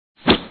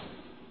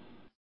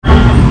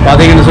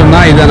பார்த்தீங்கன்னு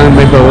சொன்னால் இதை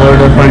நம்ம இப்போ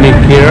ஆர்டர்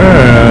பண்ணிக்கிற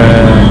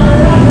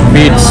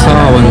பீட்ஸா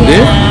வந்து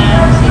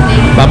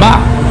பாபா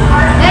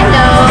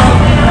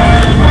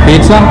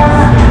பீட்ஸா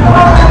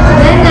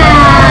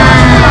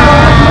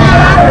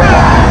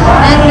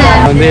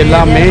வந்து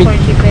எல்லாமே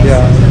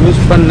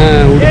யூஸ் பண்ண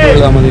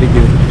உடுப்புகள் மாதிரி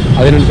இருக்குது.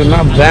 அது என்னன்னு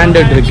சொன்னால்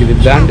பிராண்டட் இருக்குது.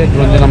 பிராண்டட்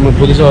வந்து நம்ம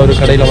புதுசாக ஒரு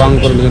கடையில் வாங்க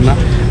போகிறதுன்னா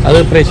அது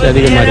ப்ரைஸ்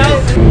அதிகமாக இருக்குது.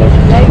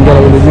 இந்த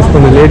வந்து யூஸ்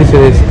பண்ண லேடிஸ்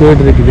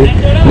ஸ்கர்ட் இருக்குது,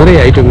 நிறைய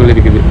ஐட்டங்கள்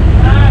இருக்குது.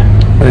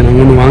 அதை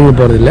நாங்கள் ஒன்றும் வாங்க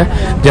போகிறதில்ல,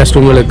 ஜஸ்ட்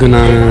உங்களுக்கு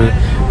நான்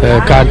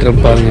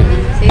காட்டுறேன் பாருங்கள்.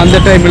 அந்த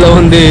டைமில்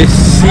வந்து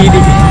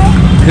சிடி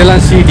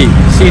இதெல்லாம்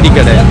சிடி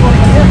கடை.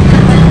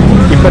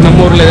 இப்போ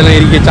நம்ம ஊரில் இதெல்லாம்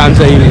இருக்க சான்ஸ்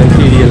ஆகிஇல்லை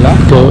சிடி எல்லாம்.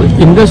 ஸோ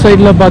இந்த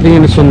சைடில்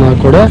பார்த்தீங்கன்னு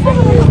சொன்னால் கூட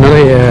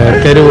நிறைய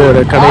தெருவோட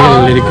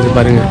கடைகள் இருக்குது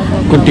பாருங்கள்.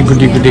 குட்டி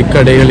குட்டி குட்டி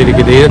கடைகள்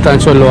இருக்குது. இதை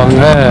தான்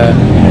சொல்லுவாங்க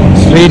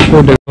ஸ்ட்ரீட்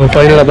ஃபுட்டு.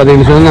 ஃபைனலாக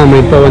பார்த்தீங்கன்னு சொன்னால் நம்ம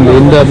இப்போ வந்து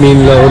இந்த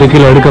மீனில் 1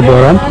 கிலோ எடுக்க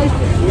போகிறோம்.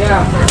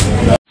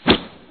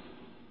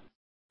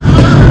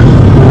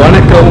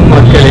 வணக்கம்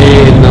மக்களே,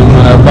 நம்ம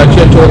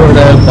பட்ஜெட் டூரோட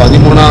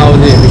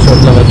 13வது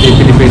எபிசோடில் வந்து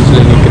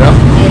பிலிப்பைன்ஸில் நிற்கிறோம்.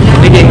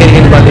 இன்றைக்கி எங்கே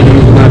இருக்குன்னு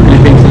பார்த்தீங்கன்னா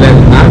பிலிப்பைன்ஸில்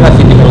நாகா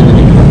சிட்டியில் வந்து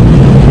நிற்கிறோம்.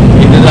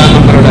 இதுதான்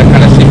நம்மளோட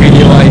கடைசி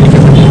வீடியோவாக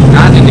இருக்கப்பட்டு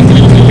நான் இன்னைக்கு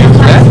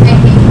பிலிப்பைன்ஸில்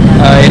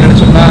என்னென்னு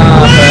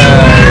சொன்னால் இப்போ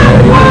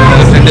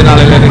 2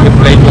 நாளில் எனக்கு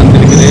ஃப்ளைட்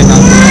வந்துருக்குது.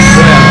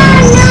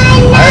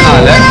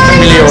 அதனால்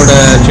ஃபேமிலியோட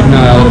சின்ன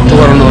ஒரு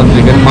டூர் ஒன்று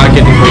வந்திருக்கு.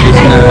 மார்க்கெட்டிங் போயிட்டு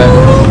சின்ன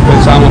ஒரு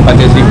சாமான்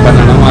பர்ச்சேசிங்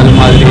பண்ணணும், அது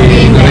மாதிரி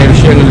நிறைய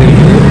விஷயங்கள்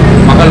இருக்குது.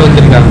 மகள்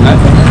வந்திருக்காங்க.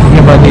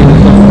 இங்கே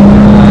பார்த்தீங்கன்னா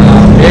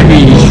baby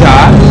Shah.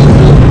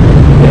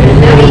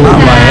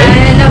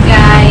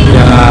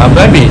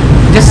 Baby,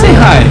 just say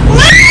hi.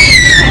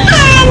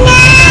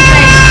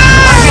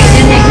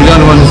 You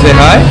don't want to say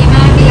hi?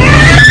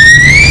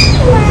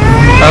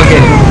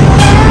 Okay.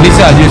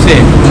 Lisa, you say.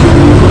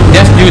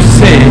 Just you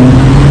say.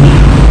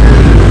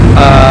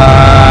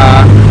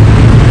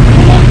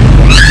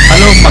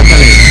 Hello,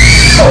 Makale.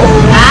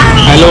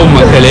 Hello,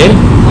 Makale.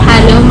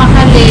 Hello,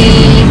 Makale.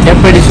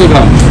 Apa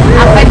disuka?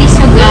 Apa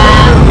disuka?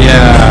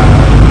 Yeah.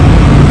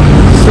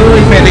 So,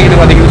 இப்போ என்ன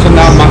பார்த்தீங்கன்னு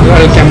சொன்னால்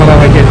மக்கள் கேமரா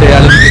வைக்கிட்டு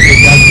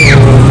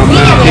நம்ம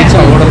pizza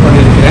order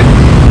பண்ணியிருக்கிறேன்.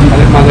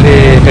 அதே மாதிரி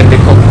 2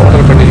 cup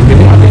order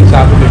பண்ணியிருக்குது. அதையும்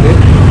சாப்பிட்டுட்டு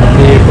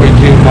அப்படியே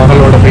போயிட்டு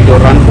மகளோட போயிட்டு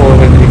ஒரு ரன் போக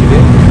வேண்டியிருக்குது.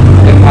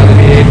 அதே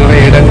மாதிரி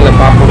நிறைய இடங்களை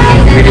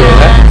பார்க்கணும்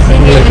வீடியோவில்.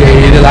 உங்களுக்கு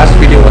இது லாஸ்ட்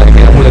வீடியோ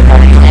வரைக்கும் உங்களுக்கு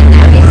காட்டணும்.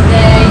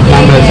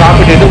 நம்ம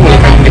சாப்பிட்டுட்டு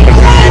உங்களுக்கு கண்டினியூ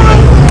பண்ணுறோம்.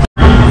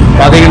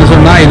 பார்த்தீங்கன்னு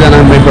சொன்னால் இதை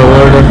நம்ம இப்போ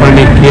ஆர்டர்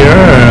பண்ணிக்கிற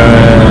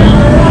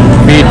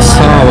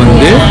பீட்ஸா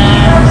வந்து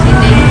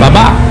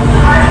பாபா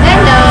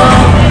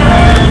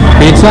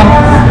pizza.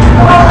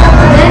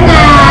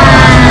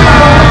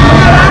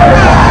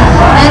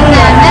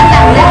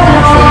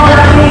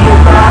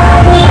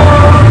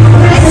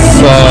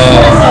 So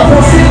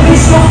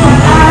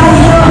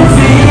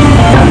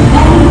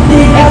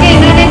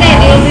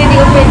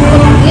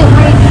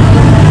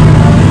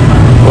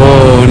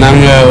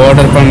நாங்கள்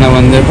ஆர்டர் பண்ண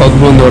வந்து பக்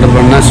வந்து ஆர்டர்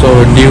பண்ணால் ஸோ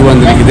டியூ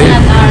வந்துருக்குது.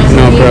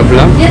 No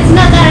problem.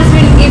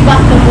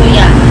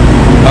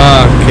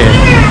 Okay.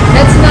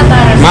 That's not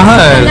ours.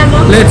 Mahal,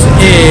 let's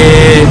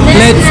eat.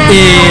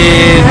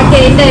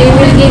 Okay, you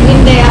will give in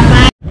there.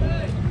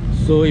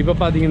 So இப்போ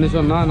பார்த்தீங்கன்னு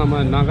சொன்னால் நம்ம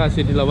நாகா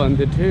சிட்டியில்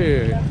வந்துட்டு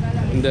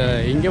இந்த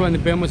இங்கே வந்து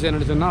ஃபேமஸ்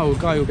என்னென்னு சொன்னால்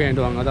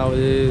உக்காண்டுவாங்க.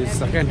 அதாவது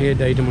செகண்ட்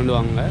ஹேண்ட் ஐட்டம்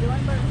பண்ணுவாங்க.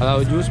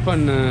 அதாவது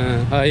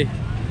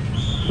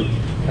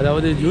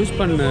ஜூஸ்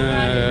பண்ண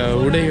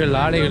உடைகள்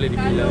ஆடைகள்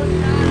இருக்குல்ல,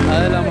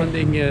 அதெல்லாம் வந்து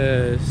இங்கே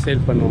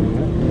சேல் பண்ணுவாங்க.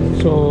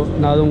 ஸோ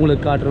நான் அது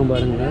உங்களுக்கு காட்டுறேன்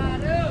பாருங்கள்.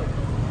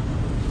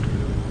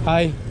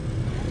 Hi,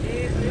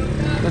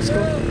 let's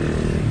go.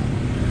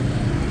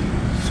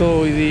 So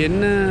இது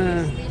என்ன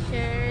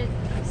T-shirt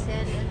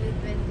sell only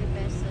 20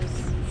 pesos.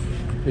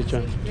 which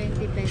one?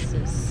 20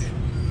 pesos.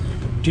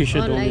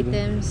 T-shirt All only.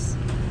 items.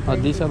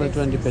 These are the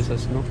 20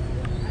 pesos, no?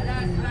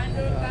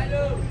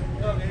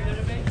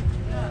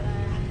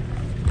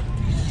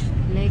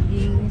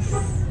 Leggings.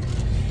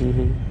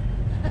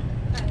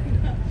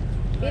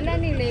 Ilan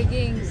ni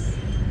leggings?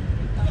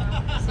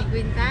 50?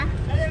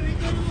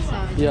 So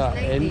just Yeah,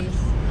 like and this.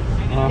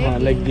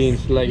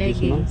 Leggings like this,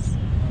 no?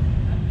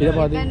 You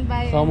can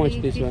buy How only much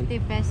this 50 one?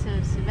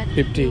 pesos, but 50. if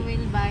you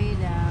will buy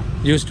the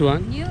Used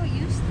one?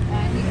 used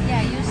one,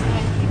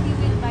 if you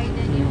will buy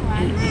the new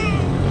one, it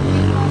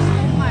will cost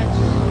so much,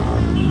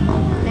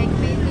 like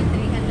maybe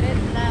 300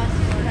 plus,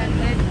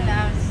 400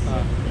 plus.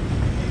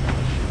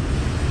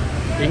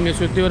 இங்கே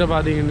சுற்றி வர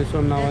பார்த்தீங்கன்னு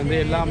சொன்னால் வந்து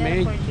எல்லாமே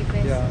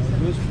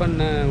use பண்ண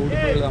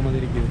உடுப்புகள்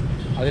மாதிரி இருக்குது.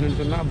 அது என்னென்னு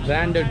சொன்னால்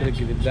பிராண்டட்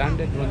இருக்குது.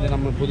 பிராண்டட் வந்து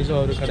நம்ம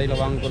புதுசாக ஒரு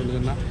கடையில் வாங்க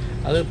போகிறதுன்னா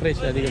அது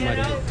ப்ரைஸ் அதிகமாக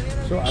இருக்குது.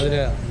 ஸோ அதில்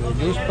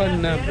யூஸ்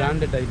பண்ண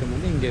பிராண்டட் ஐட்டம்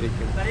வந்து இங்கே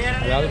இருக்குது.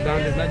 அதாவது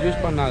பிராண்டட்னா ஜூஸ்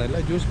பண்ணாதில்ல,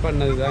 ஜூஸ்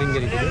பண்ணது தான் இங்கே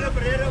இருக்குது.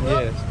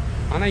 எஸ்,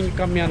 ஆனால் இங்கே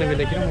கம்மியான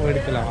விலைக்கு நம்ம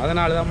எடுக்கலாம்.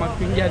 அதனால தான்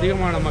இங்கே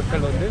அதிகமான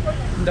மக்கள் வந்து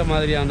இந்த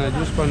மாதிரியான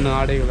ஜூஸ் பண்ண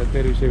ஆடைகளை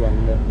தெரிவு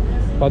செய்வாங்க.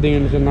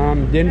 பார்த்தீங்கன்னு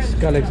சொன்னால் ஜென்ஸ்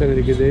கலெக்ஷன்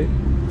இருக்குது,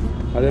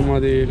 அதே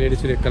மாதிரி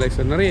லேடிஸுடைய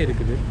கலெக்ஷன் நிறைய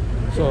இருக்குது.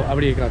 ஸோ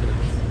அப்படியே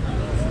காட்டுறேன்.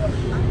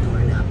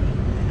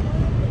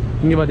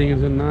 இங்கே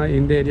பார்த்தீங்கன்னு சொன்னால்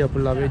இந்த ஏரியா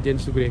ஃபுல்லாகவே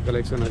ஜென்ஸுக்குரிய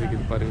கலெக்ஷன்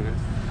இருக்குது பாருங்கள்.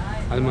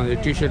 அது மாதிரி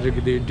டிஷர்ட்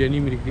இருக்குது,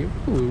 டெனிம் இருக்குது,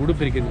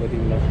 உடுப்பு இருக்குது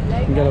பார்த்தீங்களா.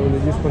 இங்கே வந்து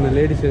யூஸ் பண்ண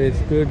லேடிஸ்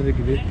ஸ்கர்ட்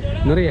இருக்குது,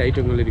 நிறைய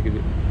ஐட்டங்கள்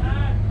இருக்குது.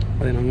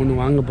 அதை நாங்கள்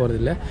ஒன்றும் வாங்க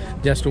போகிறதில்ல,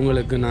 ஜஸ்ட்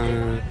உங்களுக்கு நான்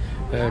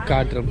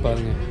காட்டுறேன்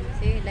பாருங்கள்.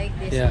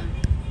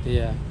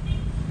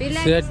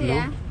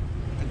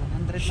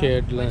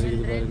 ஷர்ட்லாம்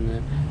இருக்குது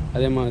பாருங்கள்.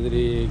 அதே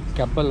மாதிரி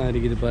கப்பல்லாம்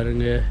இருக்குது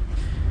பாருங்கள்.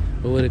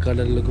 ஒவ்வொரு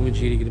கடலில்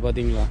குமிச்சு இருக்குது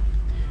பார்த்தீங்களா.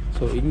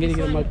 ஸோ இங்கே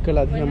இருக்கிற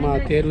மக்கள் அதிகமாக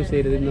தேர்வு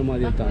செய்கிறது இந்த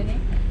மாதிரி தான்.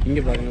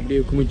 இங்கே பாருங்கள்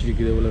அப்படியே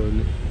குமிச்சிருக்குது எவ்வளோ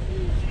ஒன்று.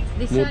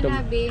 This one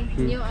be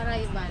new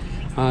arrival.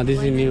 This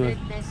is new.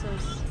 100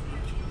 pesos.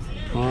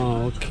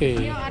 Okay.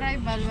 New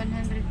arrival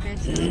 100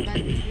 pesos,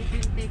 but if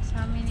it takes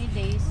how many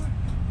days,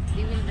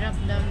 they will drop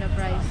down the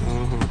price.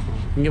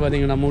 இங்கே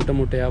பார்த்தீங்கன்னா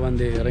மூட்டையாக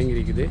வந்து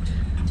இறங்கியிருக்குது.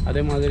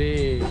 அதே மாதிரி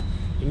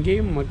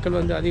இங்கேயும் மக்கள்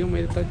வந்து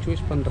அதிகமாக இதை தான்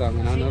சூஸ் பண்ணுறாங்க.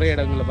 நான் நிறைய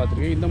இடங்களில்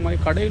பார்த்துருக்கேன். இந்த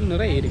மாதிரி கடையில்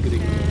நிறைய இருக்குது.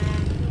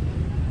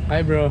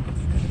 Hi bro,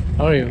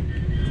 how are you?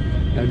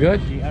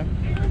 Good?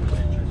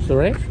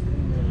 Sorry?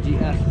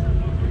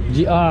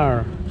 GR.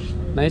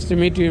 Nice to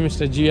meet you,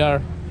 Mr. GR.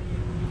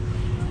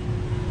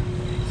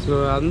 So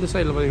அந்த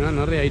சைடில் பார்த்தீங்கன்னா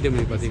நிறைய ஐட்டம்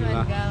இருக்குது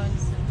பார்த்தீங்களா.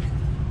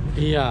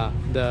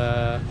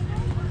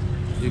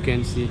 You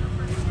can see.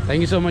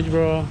 Thank you so much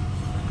bro.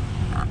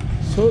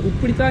 So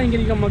இப்படி தான் இங்கே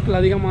இருக்க மக்கள்,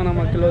 அதிகமான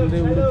மக்கள் வந்து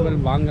உடுப்புகள்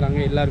வாங்குறாங்க.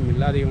 எல்லாரும்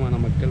இல்லை, அதிகமான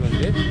மக்கள்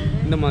வந்து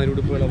இந்த மாதிரி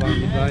உடுப்புகளை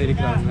வாங்கிட்டு தான்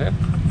இருக்கிறாங்க.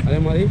 அதே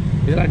மாதிரி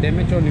இதெல்லாம்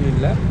டேமேஜ் ஒன்றும்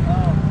இல்லை,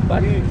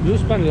 பட்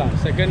யூஸ் பண்ணலாம்,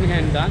 செகண்ட்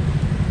ஹேண்ட் தான்.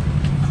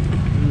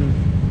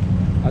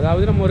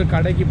 அதாவது நம்ம ஒரு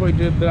கடைக்கு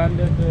போயிட்டு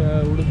பிராண்டட்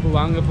உடுப்பு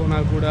வாங்க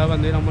போனால் கூட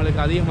வந்து நம்மளுக்கு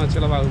அதிகமாக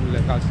செலவாகும்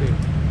இல்லை காசு,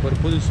 ஒரு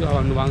புதுசாக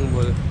வந்து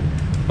வாங்கும்போது.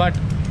 பட்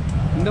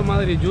இந்த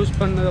மாதிரி ஜூஸ்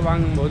பண்ணதை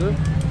வாங்கும்போது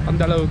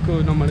அந்த அளவுக்கு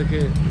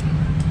நம்மளுக்கு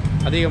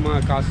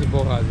அதிகமாக காசு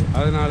போகாது.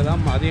 அதனால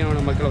தான்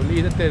அதிகமான மக்கள் வந்து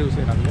இதை தேர்வு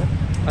செய்கிறாங்க.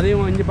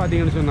 அதிகமாக இங்கே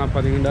பார்த்தீங்கன்னு சொன்னால்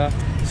பார்த்தீங்கன்னா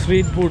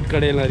ஸ்ட்ரீட் ஃபுட்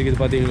கடையெல்லாம்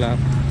இருக்குது பார்த்தீங்களா,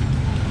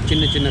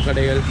 சின்ன சின்ன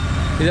கடைகள்.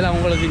 இதெல்லாம்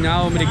உங்களுக்கு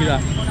ஞாபகம் இருக்குதா?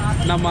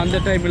 நம்ம அந்த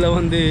டைமில்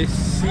வந்து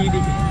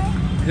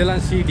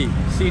இதெல்லாம்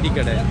சிடி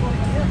கடை.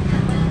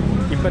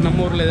 இப்போ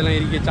நம்ம ஊரில் இதெல்லாம்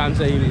இருக்க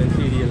சான்ஸே இல்லை,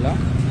 சிடி எல்லாம்.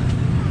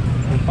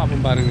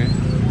 பார்ப்போம் பாருங்கள்.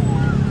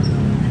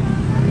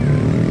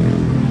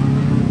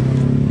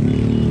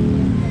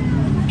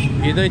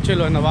 இதை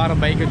சொல்லுவாங்க, வார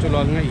பைக்கை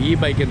சொல்லுவாங்க,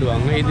 பைக்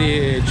எடுவாங்க. இது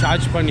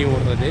சார்ஜ் பண்ணி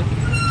ஓடுறது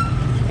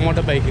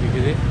மோட்டர் பைக்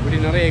இருக்குது. இப்படி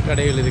நிறைய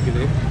கடைகள்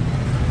இருக்குது.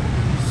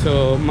 ஸோ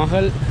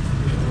மகள்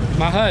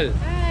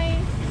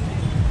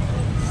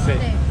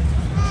சரி,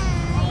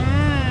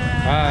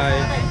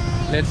 hi,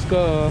 let's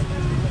go.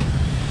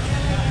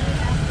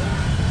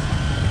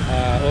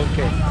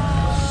 Okay,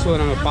 so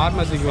நாங்கள்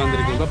ஃபார்மசிக்கு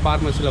வந்திருக்கோம். இப்போ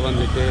ஃபார்மசியில்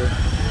வந்துட்டு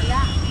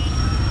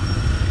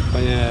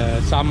கொஞ்சம்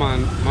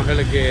சாமான்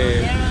மகளுக்கு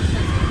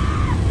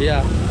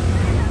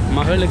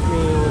மகளுக்கு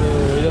ஒரு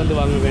இது வந்து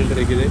வாங்க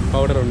வேண்டியிருக்குது,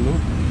 பவுடர்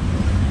ஒன்றும்.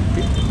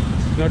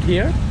 Not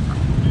here.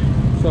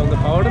 ஸோ அந்த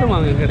பவுடரும்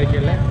வாங்க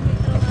கிடைக்கல.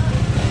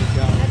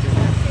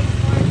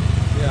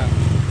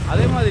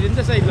 அதே மாதிரி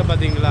இந்த சைடில்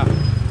பார்த்தீங்களா,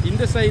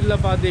 இந்த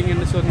சைடில்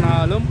பார்த்தீங்கன்னு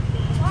சொன்னாலும்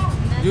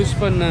யூஸ்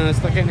பண்ண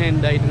செகண்ட்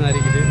ஹேண்ட் ஐட்டம் தான்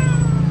இருக்குது.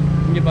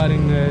 இங்கே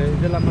பாருங்கள்,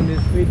 இதெல்லாம் வந்து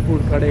ஸ்ட்ரீட்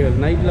ஃபுட் கடைகள்.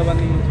 நைட்டில்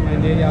வந்தீங்கன்னு சொன்னால்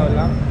இந்த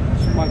ஏரியாவெல்லாம்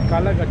சும்மா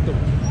களை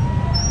கட்டும்,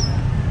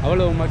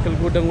 அவ்வளோ மக்கள்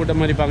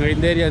கூட்டமாக இருப்பாங்க.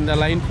 இந்த ஏரியா இந்த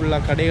லைன்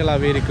ஃபுல்லாக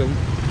கடைகளாகவே இருக்கும்.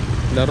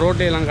 இந்த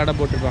ரோட்டையெல்லாம் கடை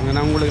போட்டிருப்பாங்க.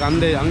 நான் உங்களுக்கு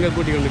அங்கே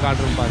கூட்டி வந்து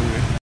காட்டுறோம்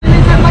பாருங்கள்.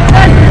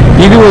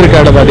 இது ஒரு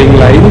கடை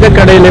பார்த்தீங்களா. இந்த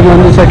கடையில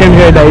வந்து செகண்ட்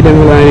ஹேண்ட்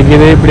ஐட்டங்கள்லாம்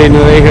இருக்குது. இப்படி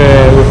நிறைய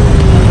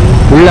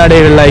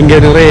உள்ளாடைகள்லாம் இங்கே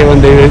நிறைய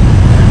வந்து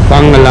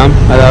வாங்கலாம்,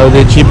 அதாவது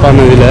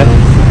சீப்பானதில்.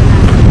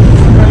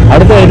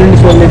 அடுத்த என்னன்னு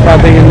சொல்லி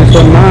பார்த்தீங்கன்னு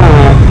சொன்னால்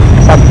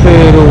 10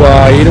 ரூபா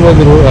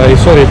 20 ரூபா,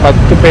 சாரி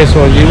 10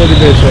 பேசோ 20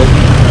 பேசோ,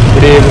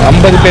 இப்படி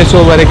 50 பேசோ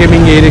வரைக்கும்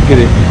இங்கே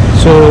இருக்குது.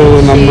 ஸோ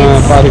நம்ம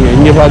பாருங்கள்,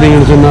 இங்கே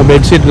பார்த்தீங்கன்னு சொன்னால்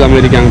பெட்ஷீட் எல்லாம்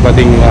இருக்காங்க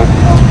பார்த்தீங்களா.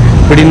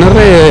 இப்படி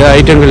நிறைய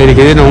ஐட்டங்கள்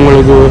இருக்குது. நான்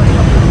உங்களுக்கு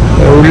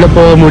உள்ளே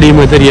போக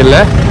முடியுமா தெரியல.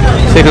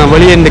 சரி, நான்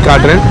வெளியே இருந்து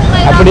காட்டுறேன்.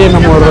 அப்படியே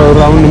நம்ம ஒரு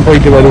ரவுண்டு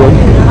போயிட்டு வருவோம்.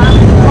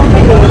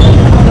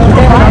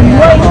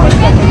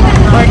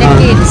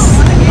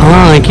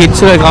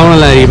 கிட்ஸில்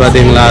கவனம்லாம் இருக்குது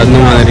பார்த்தீங்களா. அந்த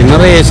மாதிரி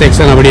நிறைய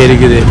செக்ஷன் அப்படியே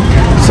இருக்குது.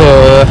 So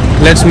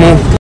let's move.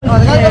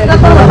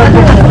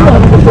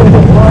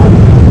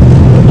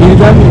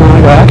 இதுதான்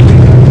நாகா.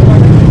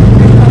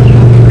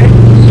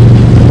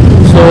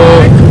 ஸோ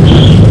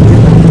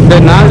இந்த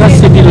நாகா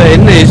சிட்டியில்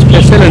என்ன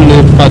ஸ்பெஷல்னு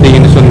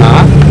பார்த்தீங்கன்னு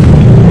சொன்னால்,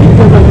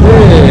 இப்போ வந்து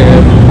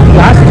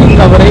பிளாஸ்டிக்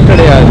கவரே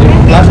கிடையாது.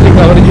 பிளாஸ்டிக்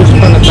கவர் யூஸ்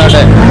பண்ண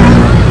தடை.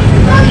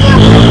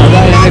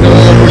 அதான் எனக்கு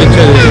ரொம்ப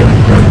பிடிச்சது.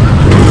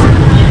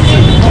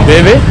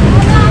 Baby,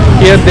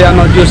 here they are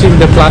not using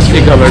the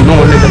plastic cover, no,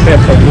 only the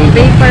paper.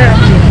 Paper.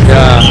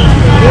 Yeah.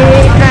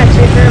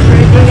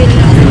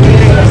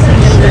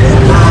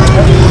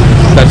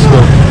 That's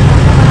good.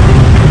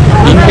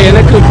 இங்கே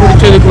எனக்கு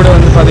பிடிச்சது கூட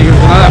வந்து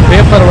பார்த்தீங்கன்னா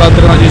பேப்பர்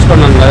வாட்டர் யூஸ்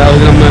பண்ணாங்க.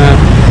 அதாவது நம்ம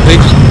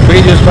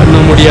ஃப்ரிட்ஜ் யூஸ் பண்ண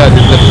முடியாது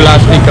இந்த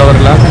பிளாஸ்டிக்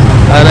கவர்லாம்.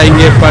 அதெல்லாம்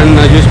இங்கே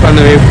யூஸ்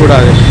பண்ணவே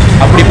கூடாது.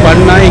 அப்படி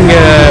பண்ணால் இங்கே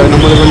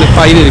நம்மளுக்கு வந்து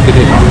ஃபைன்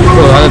இருக்குது.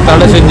 ஸோ அதை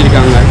தடை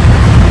செஞ்சுருக்காங்க.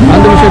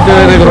 அந்த விஷயத்தை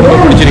எனக்கு ரொம்ப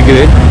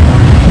பிடிச்சிருக்குது.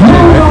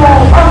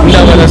 இந்த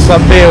வர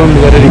சப்பே ஒன்று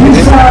வர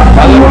இருக்குது.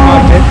 அது ஒரு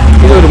மார்க்கெட்,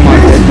 இது ஒரு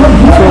மார்க்கெட்.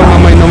 ஸோ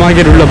நம்ம இந்த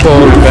மார்க்கெட் உள்ள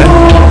போவோம். இப்போ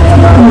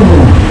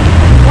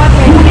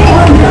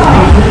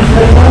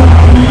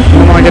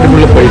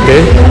மார்க்கெட்டுக்குள்ளே போயிட்டு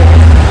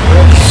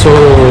ஸோ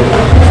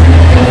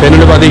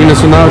என்னோட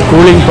பார்த்தீங்கன்னு சொன்னால்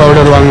கூலிங்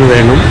பவுடர் வாங்க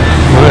வேணும்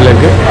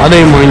மகளுக்கு,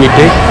 அதையும்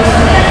வாங்கிட்டு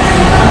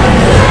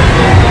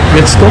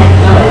லெட்ஸ் கோ.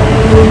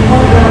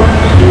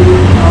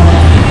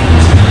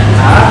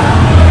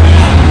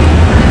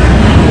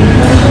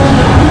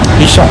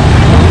 ஈஷா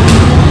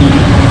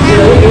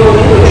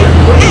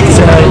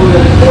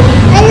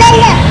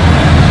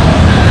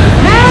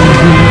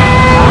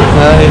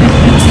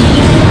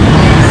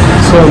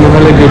ஸோ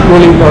மகளுக்கு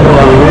கூலிங் பவுடர்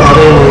வாங்கணும்,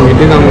 அதையும்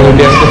வாங்கிட்டு நாங்கள்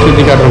ரெண்டு இடத்த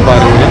சுற்றி காட்டுறோம்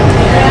பாருங்கள்.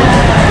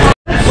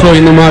 ஸோ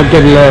இந்த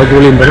மார்க்கெட்டில்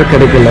கூலிங் பவுடர்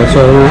கிடைக்கல.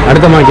 ஸோ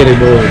அடுத்த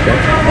மார்க்கெட்டுக்கு போயிட்டு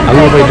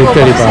அங்கே போயிட்டு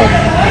தேடிப்பா.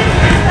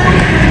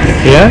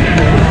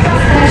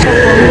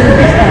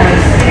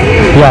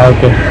 Yeah,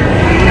 okay.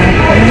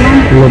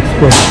 Let's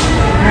go.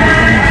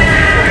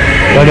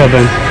 What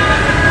happened?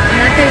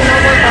 Nothing, no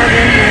more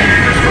powder here.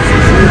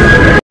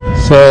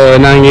 So,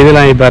 நாங்கள்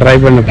இதெல்லாம் இப்போ ட்ரை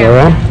பண்ண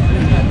போகிறோம்.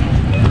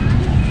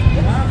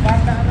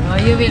 Oh,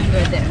 you will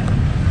go there.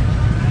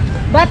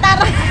 Butter.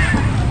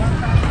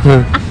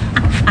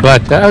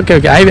 But okay.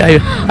 I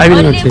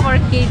will not Only sit. for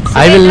kids.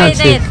 I will Wait, not wait,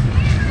 sit.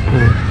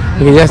 wait.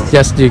 Okay,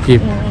 just you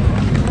keep.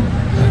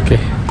 Okay.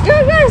 Go,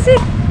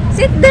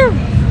 sit down.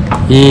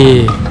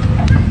 Yeah.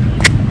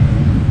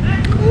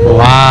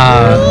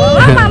 Wow.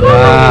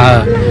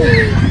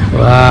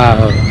 Wow.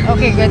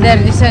 Okay, go there.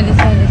 This one.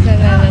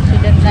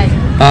 Shouldn't like.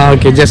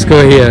 Okay, just go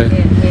here.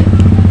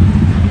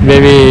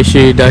 Maybe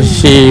she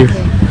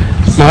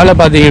மகளை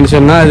பார்த்தீங்கன்னு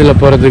சொன்னால் இதில்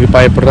போகிறதுக்கு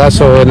பயப்படுறா.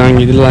 So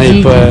நாங்கள் இதெல்லாம்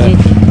இப்போ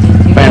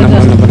பயணம்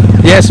பண்ண போகிறோம்.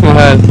 எஸ்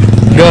மகள்,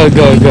 கோ.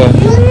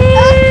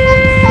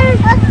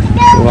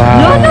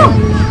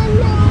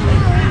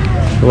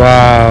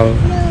 Wow.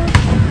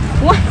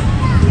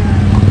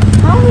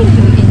 How will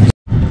you enjoy?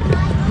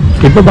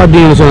 இப்போ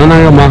பார்த்தீங்கன்னு சொன்னால்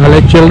நாங்கள் மகளை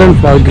சில்ட்ரன்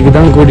பார்க்குக்கு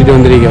தான் கூட்டிகிட்டு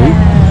வந்திருக்கோம்.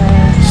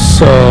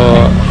 ஸோ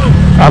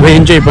அவள்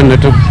என்ஜாய்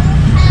பண்ணட்டும்.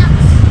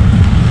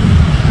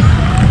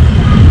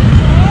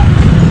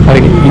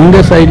 இந்த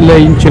சைடில்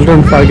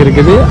சில்ட்ரன் பார்க்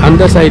இருக்குது,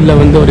 அந்த சைடில்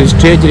வந்து ஒரு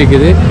ஸ்டேஜ்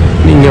இருக்குது.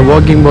 நீங்கள்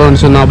வாக்கிங்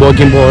போகணும்னு சொன்னால்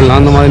வாக்கிங் போகலாம்.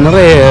 அந்த மாதிரி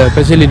நிறைய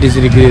ஃபெசிலிட்டிஸ்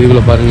இருக்குது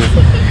இதுக்குள்ளே பாருங்கள்.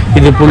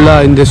 இது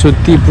ஃபுல்லாக இந்த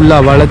சுற்றி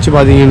ஃபுல்லாக வளைச்சி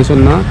பார்த்தீங்கன்னு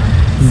சொன்னால்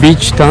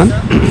பீச் தான்.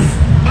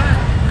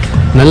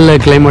 நல்ல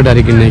கிளைமேட்டாக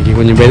இருக்குது இன்றைக்கி,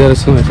 கொஞ்சம் வெதர்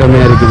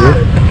செம்மையாக இருக்குது.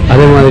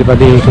 அதே மாதிரி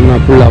பார்த்தீங்கன்னு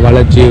சொன்னால் ஃபுல்லாக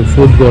வளைச்சி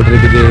ஃபுட் கோர்ட்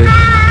இருக்குது,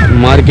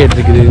 மார்க்கெட்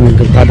இருக்குது.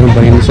 இங்கே காட்டுறேன்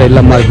பாருங்கள், இந்த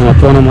சைடில்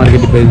மார்க்கெட் போன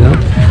மார்க்கெட்டு போய் தான்.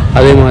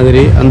 அதே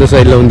மாதிரி அந்த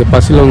சைடில் வந்து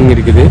பசிலவங்க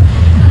இருக்குது,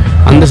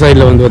 அந்த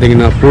சைடில் வந்து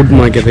பார்த்திங்கன்னா ஃப்ரூட்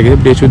மார்க்கெட் இருக்குது.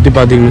 இப்படி சுற்றி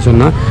பார்த்தீங்கன்னு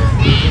சொன்னால்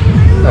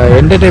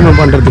என்டர்டெயின்மெண்ட்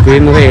பண்ணுறதுக்கு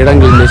நிறைய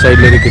இடங்கள் இந்த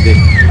சைடில் இருக்குது.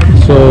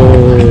 ஸோ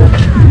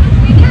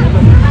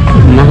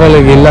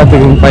மகளுக்கு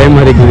எல்லாத்துக்கும்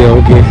பயமாக இருக்குது.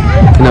 ஓகே,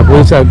 நான்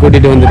புதுசாக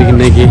கூட்டிகிட்டு வந்திருக்கேன்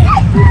இன்னைக்கு.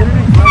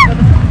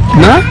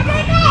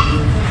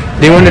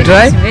 Do you want to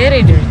try? It's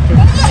very dirty.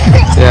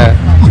 Yeah.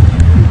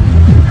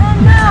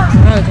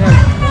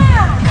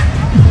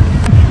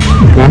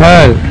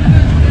 Mahal.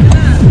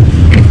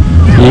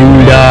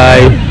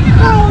 Indai.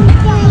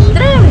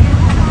 Try.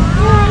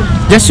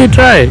 Just you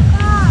try.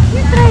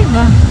 You try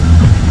ba?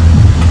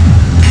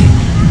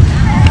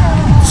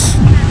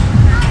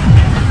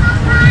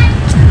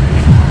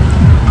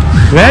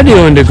 Where do you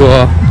want to go?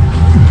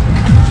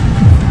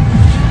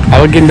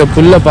 அவளுக்கு இந்த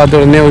புல்லை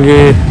பார்த்த உடனே அவளுக்கு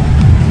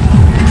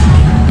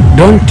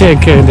டோன்ட்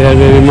டேக்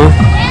தெரியுமா,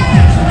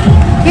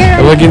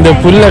 அவளுக்கு இந்த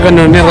புல்லை கண்ட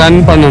உடனே ரன்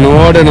பண்ணணும்,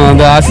 ஓடணும்,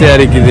 அந்த ஆசையாக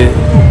இருக்குது.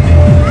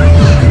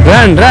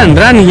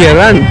 Run here,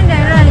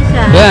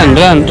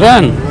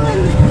 run.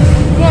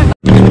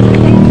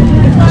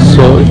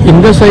 ஸோ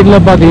இந்த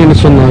சைடில் பார்த்தீங்கன்னு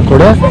சொன்னால்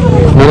கூட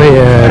நிறைய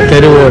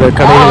தெருவோட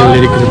கடைகள்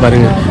இருக்குது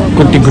பாருங்கள்.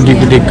 குட்டி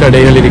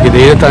கடைகள் இருக்குது.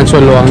 இதை தான்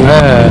சொல்லுவாங்க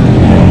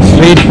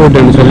ஸ்ட்ரீட்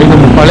ஃபுட்டுன்னு சொல்லி.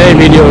 நம்ம பழைய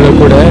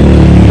வீடியோவில் கூட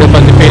இதை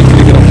பற்றி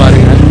பேசியிருக்கிறோம்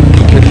பாருங்கள்.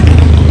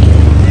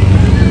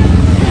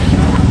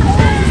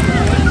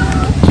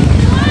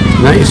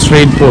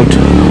 Street food.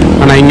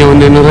 ஆனால் இங்கே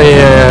வந்து நிறைய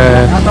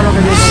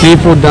சீ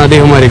ஃபுட் தான்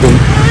அதிகமாக இருக்கும்.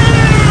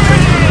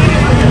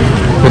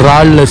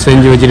 இறாலில்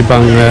செஞ்சு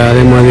வச்சுருப்பாங்க.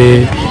 அதே மாதிரி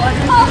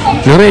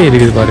நிறைய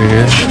இருக்குது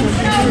பாருங்கள்.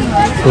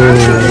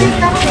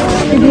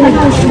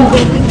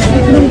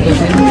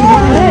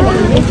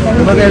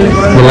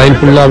 இந்த லைன்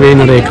ஃபுல்லாகவே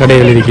நிறைய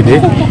கடைகள் இருக்குது.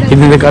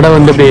 இந்த கடை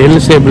வந்து அப்படியே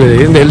எல் ஷேப்பில்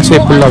இருக்குது. இந்த எல்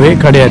ஷேப் ஃபுல்லாகவே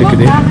கடையாக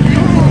இருக்குது.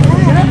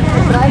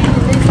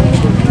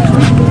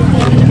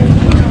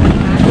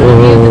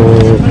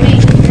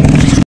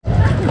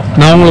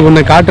 நான் உங்களுக்கு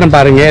ஒன்று காட்டுறேன்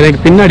பாருங்கள். எனக்கு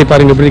பின்னாடி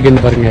பாருங்கள் எப்படி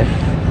இருக்குன்னு பாருங்கள்.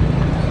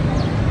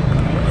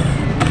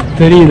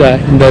 தெரியுதா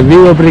இந்த வியூ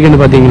எப்படி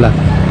இருக்குன்னு பார்த்தீங்களா?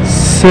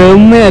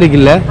 செம்மையாக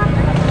இருக்குல்ல,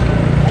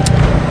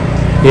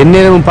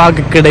 எந்நேரமும்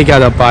பார்க்க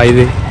கிடைக்காதப்பா.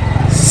 இது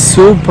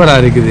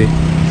சூப்பராக இருக்குது.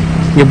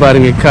 இங்கே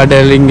பாருங்கள்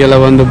கடல்,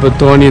 இங்கெல்லாம் வந்து இப்போ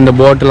தோணி இந்த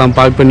போட்டெல்லாம்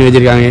பார்க் பண்ணி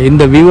வச்சுருக்காங்க.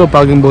 இந்த வியூவை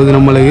பார்க்கும்போது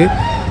நம்மளுக்கு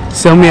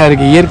செம்மையாக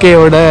இருக்குது.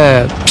 இயற்கையோட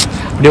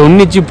அப்படியே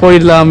ஒன்றிச்சு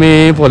போயிடலாமே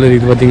போல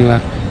இருக்குது பார்த்தீங்களா?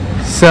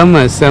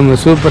 செம்ம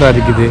சூப்பராக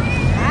இருக்குது.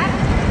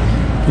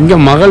 இங்கே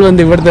மகள்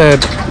வந்து இவர்த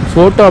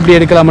ஃபோட்டோ அப்படி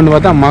எடுக்கலாம்னு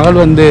பார்த்தா மகள்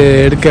வந்து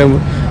எடுக்க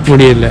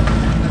முடியல.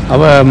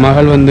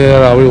 மகள் வந்து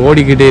அவள்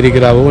ஓடிக்கிட்டே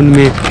இருக்கிறா,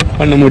 ஒன்றுமே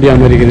பண்ண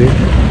முடியாமல் இருக்குது.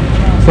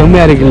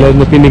 செம்மையாக இருக்குல்ல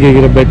இந்த பின்னுக்கு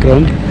இருக்கிற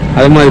பேக்ரவுண்ட்.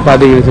 அது மாதிரி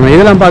பார்த்தீங்கன்னு சொன்னால்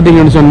இதெல்லாம்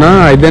பார்த்தீங்கன்னு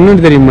சொன்னால் இது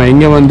என்னென்னு தெரியுமா,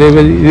 இங்கே வந்து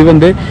இது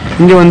வந்து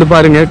இங்கே வந்து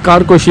பாருங்கள்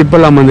கார்கோ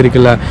ஷிப்பெல்லாம்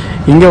வந்துருக்குல்ல,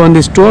 இங்கே வந்து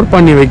ஸ்டோர்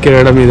பண்ணி வைக்கிற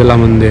இடம்.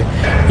 இதெல்லாம் வந்து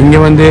இங்கே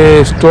வந்து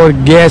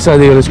கேஸ்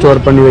அதுகளை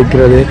ஸ்டோர் பண்ணி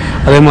வைக்கிறது,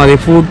 அதே மாதிரி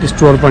ஃபுட்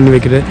ஸ்டோர் பண்ணி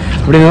வைக்கிறது,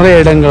 அப்படி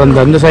நிறைய இடங்கள்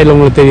வந்து அந்த சைடில்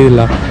உங்களுக்கு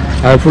தெரியுதுல்ல,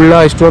 அது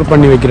ஃபுல்லாக ஸ்டோர்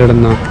பண்ணி வைக்கிற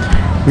இடம் தான்.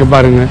 இங்கே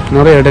பாருங்கள்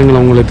நிறைய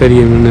இடங்கள் உங்களுக்கு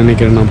தெரியும்னு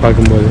நினைக்கிறேன் நான்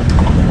பார்க்கும்போது.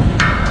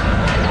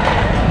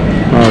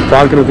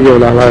 பார்க்குறதுக்கு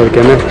எவ்வளோ அழகாக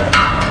இருக்கேன்னு.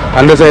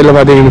 அந்த சைடில்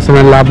பார்த்தீங்கன்னா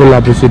சொன்னால்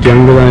லாபு சிட்டி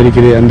அங்கே தான்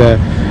இருக்குது.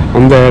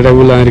 அந்த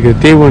இடவுலாம் இருக்குது.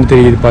 தீவுன்னு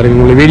தெரியுது பாருங்கள்.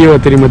 உங்களுக்கு வீடியோ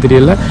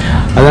தெரியல,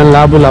 அதான்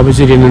லாபு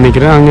சிட்டின்னு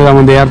நினைக்கிறேன். அங்கே தான்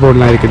வந்து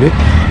ஏர்போர்ட்லாம் இருக்குது.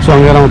 ஸோ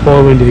அங்கே நம்ம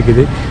போக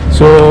வேண்டியிருக்குது.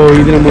 ஸோ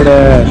இது நம்மளோட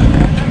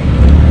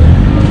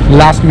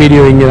லாஸ்ட்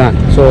வீடியோ இங்கே தான்.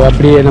 ஸோ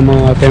அப்படியே நம்ம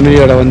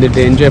ஃபேமிலியோட வந்துட்டு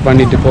என்ஜாய்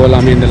பண்ணிட்டு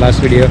போகலாமே இந்த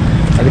லாஸ்ட் வீடியோ,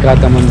 அதுக்காக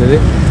தான் வந்தது.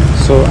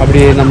 ஸோ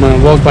அப்படியே நம்ம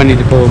ஒர்க்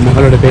பண்ணிட்டு போவோம்,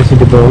 மகளோட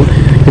பேசிட்டு போவோம்.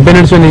 இப்போ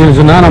என்ன சொன்னீங்கன்னு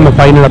சொன்னால் நம்ம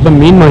ஃபைனல் அப்போ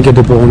மீன்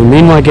மார்க்கெட்டுக்கு போகணும்.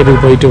 மீன்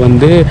மார்க்கெட்டுக்கு போயிட்டு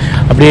வந்து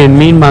அப்படியே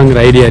மீன் வாங்குற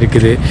ஐடியா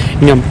இருக்குது.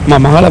 இங்கே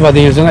மகளை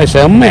பார்த்தீங்கன்னு சொன்னால்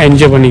செம்ம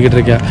என்ஜாய் பண்ணிக்கிட்டு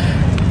இருக்கேன்.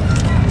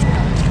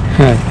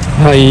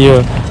 ஐயோ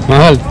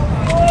மகள்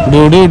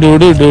டூடு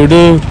டூடு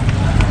டூடு.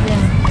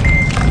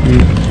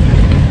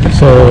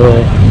 ஸோ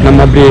நம்ம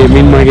அப்படியே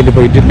மீன் மார்க்கெட்டு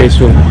போயிட்டு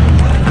பேசுவோம்.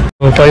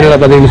 ஃபைனலாக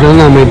பார்த்தீங்கன்னு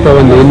சொன்னால் நம்ம இப்போ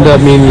வந்து இந்த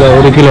மீனில்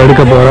 1 கிலோ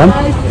எடுக்க போகிறோம்.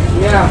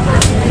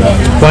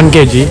 1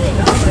 kg.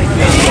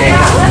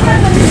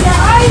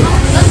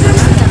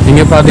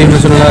 இங்கே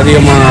பார்த்தீங்கன்னு சொன்னால்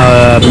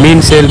அதிகமாக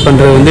மீன் சேல்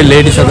பண்ணுறது வந்து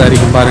லேடிஸாக தான்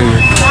இருக்கும்.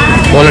 பாருங்கள்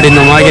ஆல்ரெடி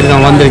இந்த மார்க்கெட்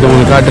நான் வந்திருக்கேன்,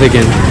 உங்களுக்கு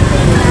காட்டிருக்கேன்.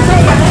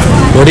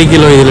 1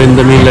 கிலோ இதில்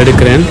இந்த மீனில்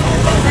எடுக்கிறேன்.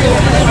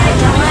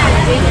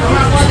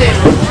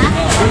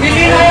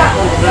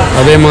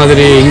 அதே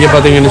மாதிரி இங்கே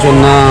பார்த்தீங்கன்னு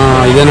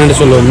சொன்னால் இது என்னென்னு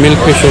சொல்லுவோம்,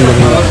 மில்க் ஃபிஷ்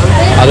ஒன்று,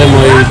 அதே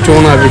மாதிரி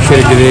சோனா ஃபிஷ்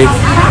இருக்குது,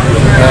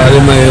 அதே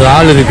மாதிரி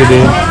இறால்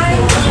இருக்குது.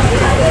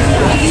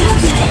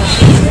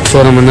 ஸோ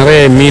நம்ம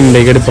நிறைய மீன்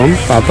எடுப்போம்,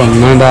 பார்ப்போம்.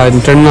 நான்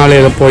 2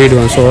 நாளையில்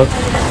போயிடுவேன். ஸோ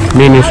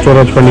மீன்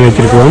ஸ்டோரேஜ் பண்ணி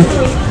வச்சுருக்கோம்.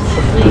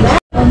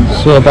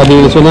 ஸோ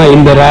பார்த்தீங்கன்னு சொன்னால்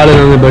இந்த இறால்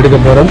நாங்கள் இப்போ எடுக்க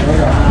போகிறோம்.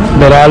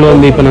 இந்த இறால்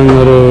வந்து இப்போ நாங்கள்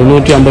ஒரு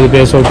 150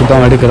 பேசோக்கு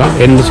தான் எடுக்கிறோம்.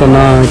 என்று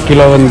சொன்னால்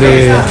கிலோ வந்து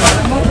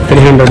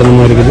 300 அந்த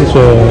மாதிரி இருக்குது.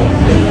 ஸோ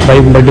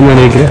 5 மட்டும்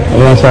தான் இருக்குது,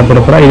 அதெல்லாம் சாப்பிட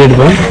போகிறோம். இது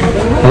எடுப்போம்.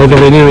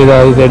 அதுக்கப்புறம் இன்னும்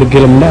ஏதாவது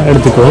எடுக்கலம்னா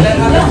எடுத்துக்குவோம்.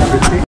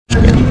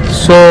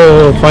 ஸோ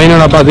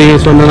ஃபைனலாக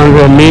பார்த்தீங்கன்னு சொன்னால்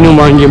நாங்கள் மீனும்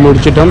வாங்கி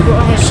முடிச்சிட்டோம்.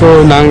 ஸோ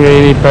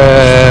நாங்கள் இப்போ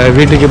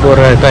வீட்டுக்கு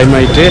போகிற டைம்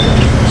ஆகிட்டு.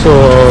 ஸோ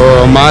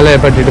மாலை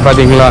பட்டுட்டு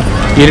பார்த்தீங்களா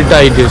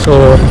இருட்டாயிட்டு. ஸோ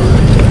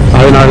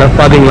அதனால்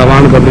பார்த்தீங்களா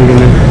வானத்தை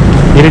அப்படிங்கிறது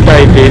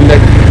இருட்டாயிட்டு.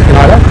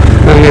 இதனால்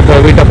நாங்கள் இப்போ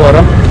வீட்டை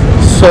போகிறோம்.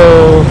 ஸோ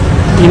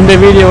இந்த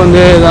வீடியோ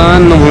வந்து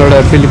தான் நம்மளோட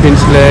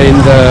பிலிப்பீன்ஸில்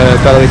இந்த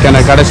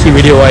தடவைக்கான கடைசி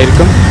வீடியோவாக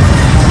இருக்கும்.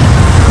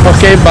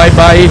 ஓகே பாய்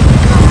பாய்,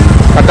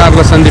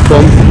 கட்டாரில்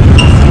சந்திப்போம்.